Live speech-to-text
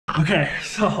Okay,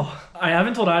 so I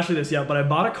haven't told Ashley this yet, but I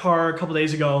bought a car a couple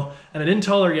days ago and I didn't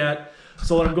tell her yet.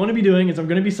 So what I'm going to be doing is I'm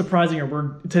going to be surprising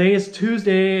her. Today is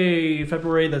Tuesday,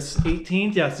 February the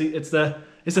 18th. Yeah, see, it's the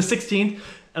 16th,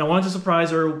 and I wanted to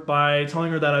surprise her by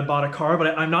telling her that I bought a car.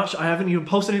 But I haven't even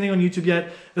posted anything on YouTube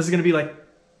yet. This is going to be like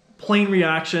plain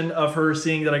reaction of her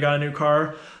seeing that I got a new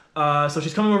car. So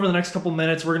she's coming over the next couple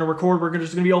minutes. We're going to record. We're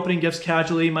just going to be opening gifts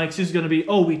casually. My excuse is going to be,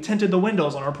 oh, we tinted the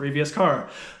windows on our previous car,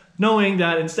 knowing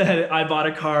that instead I bought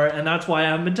a car, and that's why I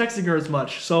haven't been texting her as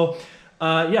much. So.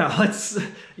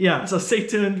 So stay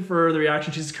tuned for the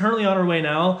reaction. She's currently on her way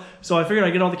now, so I figured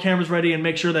I'd get all the cameras ready and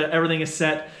make sure that everything is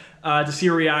set to see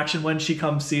her reaction when she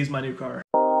comes sees my new car.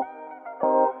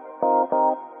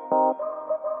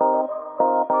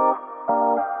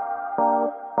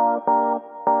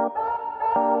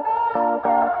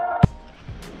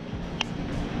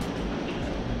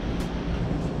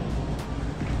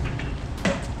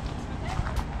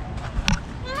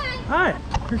 Hi,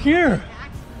 you're here.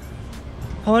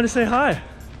 I wanted to say hi.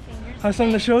 I have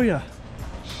something to show you.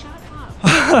 Shut up.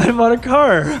 I bought a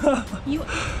car.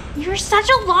 You're such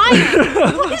a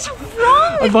liar. What is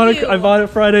wrong with you? I bought it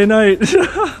Friday night.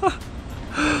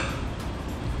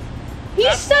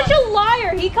 He's such a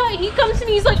liar. He comes to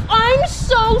me, he's like, I'm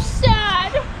so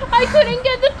sad. I couldn't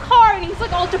get the car. And he's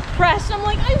like all depressed. I'm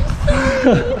like, I'm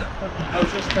sorry. I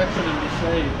was just texting him to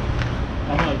say,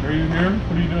 I'm like, are you here?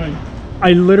 What are you doing?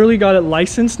 I literally got it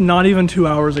licensed not even 2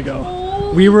 hours ago. Holy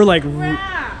we were like,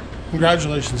 crap.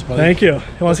 Congratulations, buddy. Thank you. You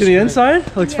want to see the inside?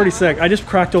 It looks pretty sick. I just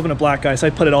cracked open a black guy, so I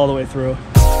put it all the way through.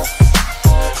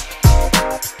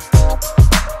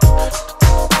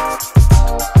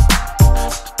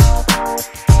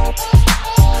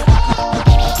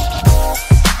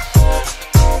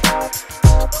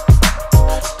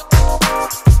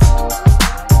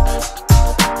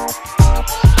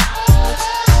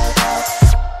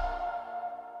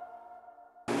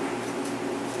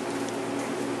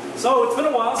 So it's been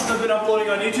a while since I've been uploading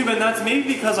on YouTube, and that's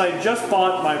maybe because I just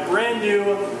bought my brand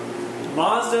new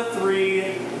Mazda 3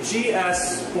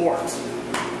 GS Sport.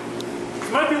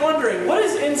 You might be wondering, what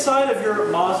is inside of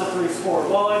your Mazda 3 Sport?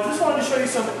 Well, I just wanted to show you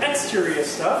some exterior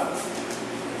stuff.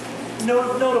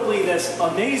 Notably this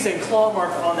amazing claw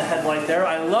mark on the headlight there.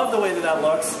 I love the way that that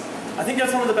looks. I think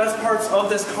that's one of the best parts of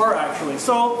this car, actually.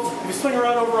 So if you swing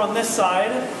around over on this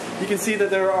side, you can see that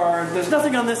there's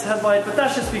nothing on this headlight, but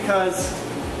that's just because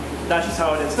that's just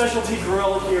how it is. Specialty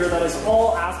grille here that is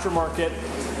all aftermarket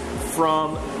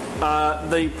from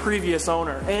the previous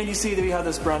owner. And you see that we have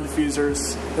this brown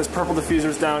diffusers, this purple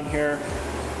diffusers down here.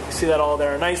 You see that all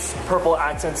there. Nice purple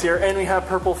accents here. And we have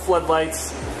purple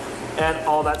floodlights and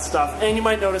all that stuff. And you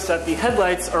might notice that the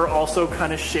headlights are also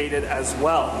kind of shaded as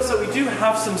well. So we do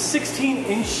have some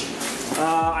 16-inch,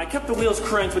 I kept the wheels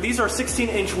cranked, but these are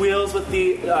 16-inch wheels with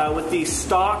the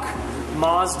stock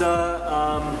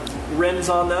Mazda rims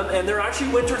on them, and they're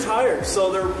actually winter tires,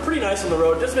 so they're pretty nice on the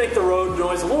road. Just make the road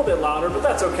noise a little bit louder, but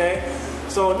that's okay.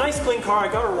 So a nice clean car.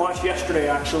 I got her washed yesterday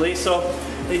actually, so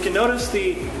you can notice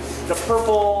the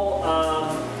purple,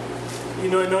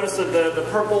 notice the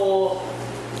purple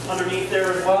underneath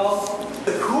there as well.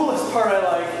 The coolest part I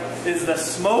like is the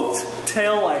smoked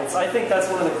tail lights. I think that's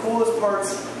one of the coolest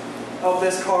parts of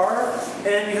this car,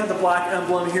 and you have the black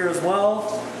emblem here as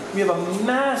well. We have a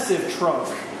massive trunk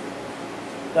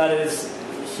that is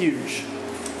huge.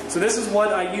 So this is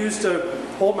what I use to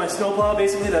hold my snowplow,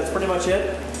 basically. That's pretty much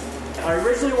it. I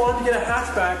originally wanted to get a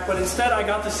hatchback, but instead I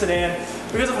got the sedan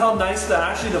because of how nice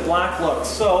the black looks.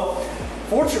 So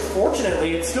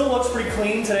fortunately, it still looks pretty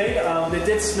clean today. It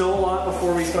did snow a lot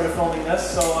before we started filming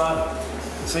this,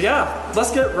 so yeah,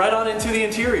 let's get right on into the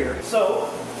interior. So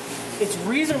it's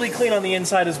reasonably clean on the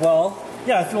inside as well.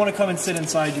 Yeah, if you want to come and sit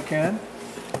inside, you can.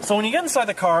 So when you get inside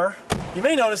the car, you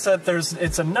may notice that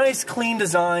it's a nice clean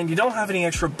design. You don't have any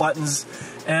extra buttons,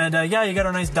 and yeah, you got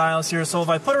our nice dials here. So if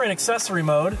I put her in accessory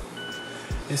mode,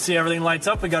 you see everything lights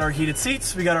up. We got our heated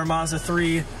seats. We got our Mazda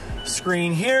 3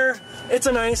 screen here. It's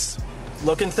a nice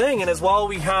looking thing, and as well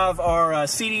we have our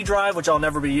CD drive, which I'll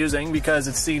never be using because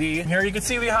it's CD. Here you can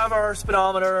see we have our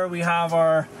speedometer, we have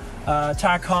our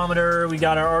tachometer, we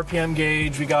got our RPM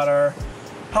gauge, we got our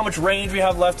how much range we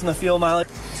have left in the fuel mileage.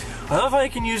 I love how you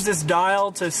can use this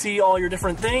dial to see all your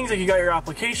different things. Like you got your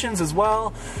applications as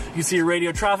well. You can see your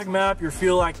radio traffic map, your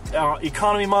fuel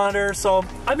economy monitor. So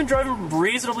I've been driving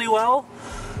reasonably well.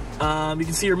 You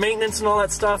can see your maintenance and all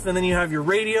that stuff, and then you have your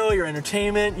radio, your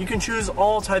entertainment. You can choose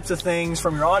all types of things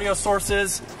from your audio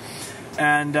sources.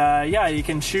 And yeah, you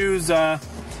can choose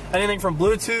anything from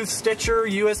Bluetooth, Stitcher,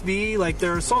 USB. Like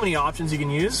there are so many options you can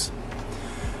use.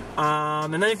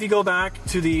 And then if you go back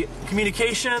to the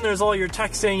communication, there's all your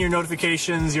texting, your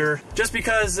notifications, just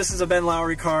because this is a Ben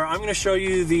Lowry car, I'm going to show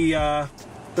you the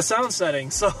sound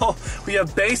settings. So we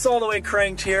have bass all the way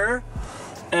cranked here,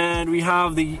 and we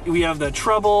have the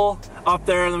treble up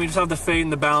there, and then we just have the fade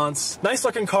and the balance. Nice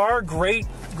looking car, great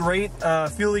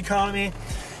fuel economy,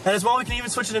 and as well we can even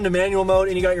switch it into manual mode,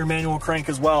 and you got your manual crank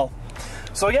as well.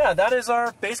 So yeah, that is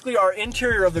basically our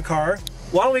interior of the car.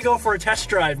 Why don't we go for a test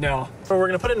drive now? So we're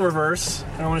gonna put it in reverse,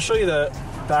 and I wanna show you the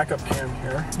backup cam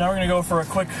here. So now we're gonna go for a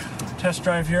quick test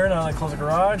drive here, now that I close the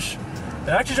garage. It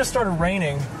actually just started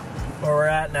raining where we're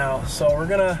at now, so we're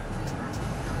gonna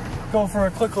go for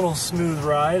a quick little smooth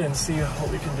ride and see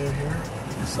what we can do here.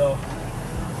 So,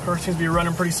 car seems to be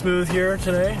running pretty smooth here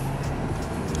today,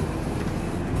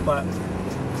 but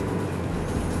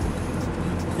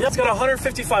yeah, it's got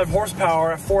 155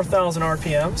 horsepower at 4,000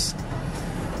 RPMs.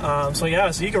 So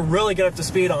yeah, so you can really get up to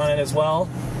speed on it as well.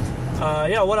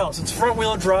 Yeah, what else? It's front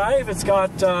wheel drive. It's got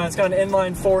an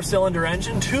inline 4-cylinder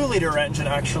engine, 2-liter engine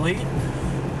actually.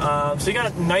 So you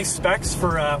got nice specs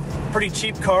for a pretty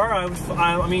cheap car.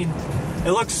 I mean,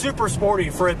 it looks super sporty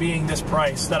for it being this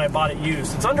price that I bought it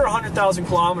used. It's under 100,000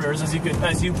 kilometers,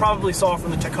 as you probably saw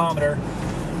from the tachometer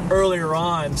earlier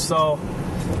on. So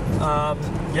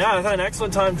yeah, I've had an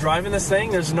excellent time driving this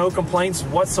thing. There's no complaints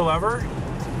whatsoever.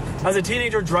 As a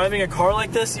teenager driving a car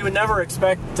like this, you would never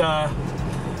expect a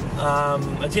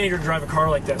teenager to drive a car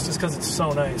like this, just because it's so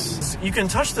nice. You can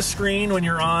touch the screen when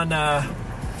you're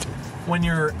when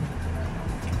you're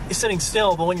sitting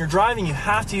still, but when you're driving, you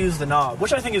have to use the knob,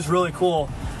 which I think is really cool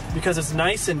because it's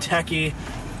nice and techy,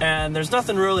 and there's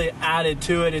nothing really added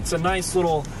to it. It's a nice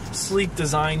little sleek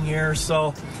design here.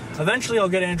 So eventually I'll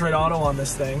get Android Auto on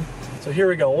this thing. So here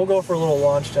we go. We'll go for a little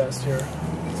launch test here.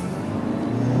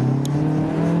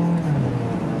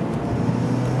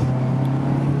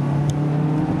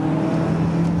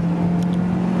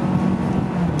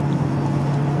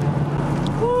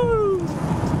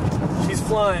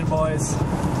 Flying, boys.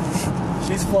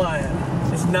 She's flying.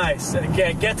 It's nice. And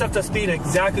again, it gets up to speed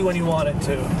exactly when you want it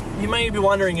to. You may be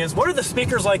wondering what are the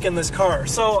speakers like in this car?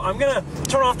 So I'm gonna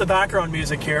turn off the background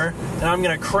music here, and I'm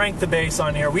gonna crank the bass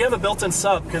on here. We have a built-in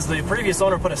sub because the previous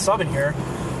owner put a sub in here.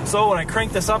 So when I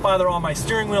crank this up either on my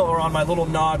steering wheel or on my little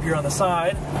knob here on the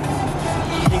side,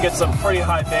 you can get some pretty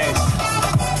high bass.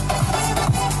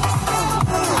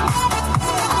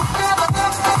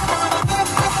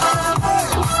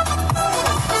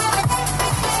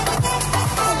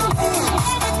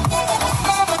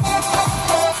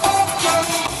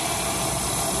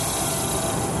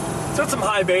 Some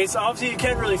high bass. Obviously you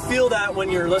can't really feel that when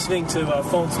you're listening to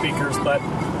phone speakers, but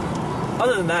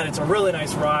other than that, it's a really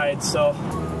nice ride. So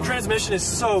transmission is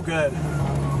so good.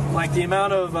 Like the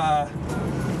amount of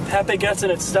pep it gets in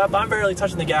its step, I'm barely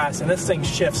touching the gas, and this thing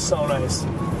shifts so nice.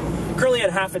 Currently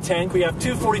at half a tank. We have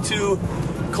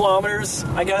 242 kilometers,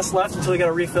 I guess, left until we got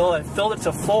to refill it. I filled it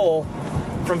to full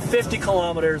from 50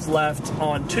 kilometers left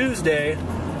on Tuesday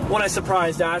when I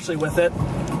surprised Ashley with it.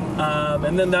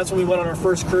 And then that's when we went on our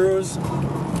first cruise.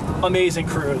 Amazing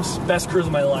cruise. Best cruise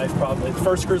of my life, probably. The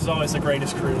first cruise is always the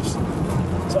greatest cruise.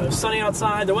 So it was sunny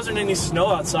outside. There wasn't any snow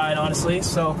outside, honestly,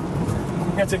 so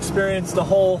we got to experience the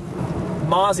whole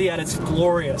Mazda at its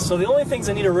glorious. So the only things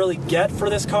I need to really get for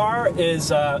this car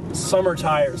is summer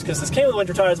tires, because this came with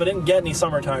winter tires, but I didn't get any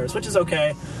summer tires, which is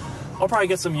okay. I'll probably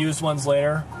get some used ones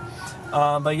later.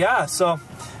 But yeah, so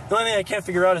the only thing I can't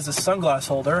figure out is the sunglass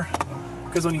holder.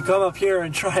 Because when you come up here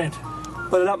and try and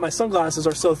put it up, my sunglasses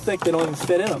are so thick they don't even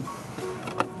fit in them.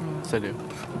 Yes, they do.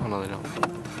 Oh, no, they don't.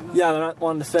 Yeah, they're not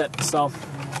wanting to fit, so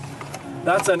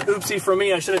that's an oopsie for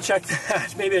me. I should have checked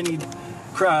that. Maybe I need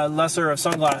lesser of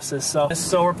sunglasses.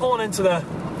 So we're pulling into the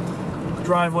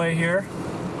driveway here.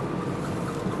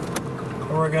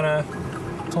 We're gonna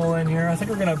pull in here. I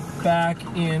think we're gonna back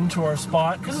into our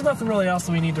spot because there's nothing really else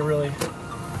that we need to really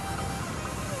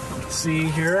see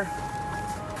here.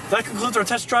 That concludes our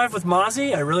test drive with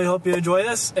Mazda. I really hope you enjoy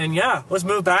this. And yeah, let's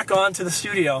move back on to the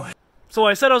studio. So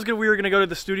I said we were going to go to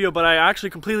the studio, but I actually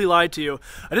completely lied to you.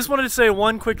 I just wanted to say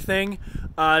one quick thing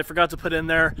I forgot to put in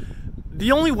there.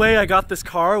 The only way I got this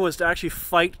car was to actually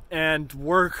fight and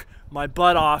work my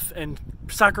butt off and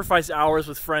sacrifice hours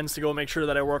with friends to go make sure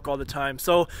that I work all the time.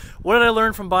 So what did I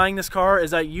learn from buying this car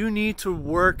is that you need to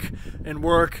work and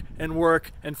work and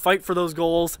work and fight for those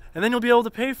goals, and then you'll be able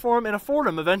to pay for them and afford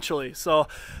them eventually. So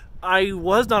I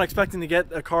was not expecting to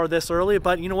get a car this early,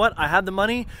 but you know what? I had the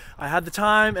money, I had the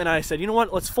time, and I said, you know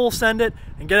what? Let's full send it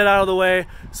and get it out of the way.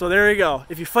 So there you go.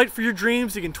 If you fight for your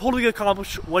dreams, you can totally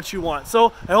accomplish what you want.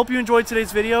 So I hope you enjoyed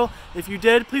today's video. If you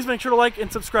did, please make sure to like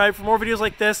and subscribe for more videos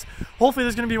like this. Hopefully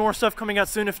there's going to be more stuff coming out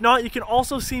soon. If not, you can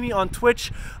also see me on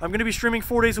Twitch. I'm going to be streaming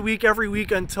 4 days a week, every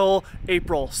week until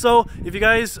April. So if you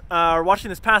guys are watching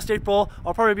this past April,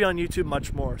 I'll probably be on YouTube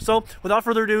much more. So without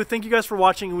further ado, thank you guys for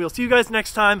watching, and we'll see you guys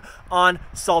next time on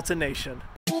Salted Nation.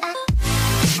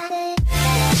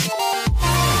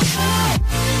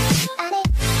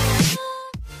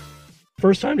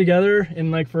 First time together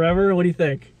in like forever. What do you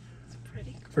think? It's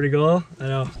pretty cool. Pretty cool? I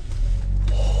know.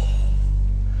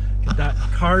 Get that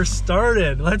car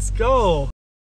started. Let's go.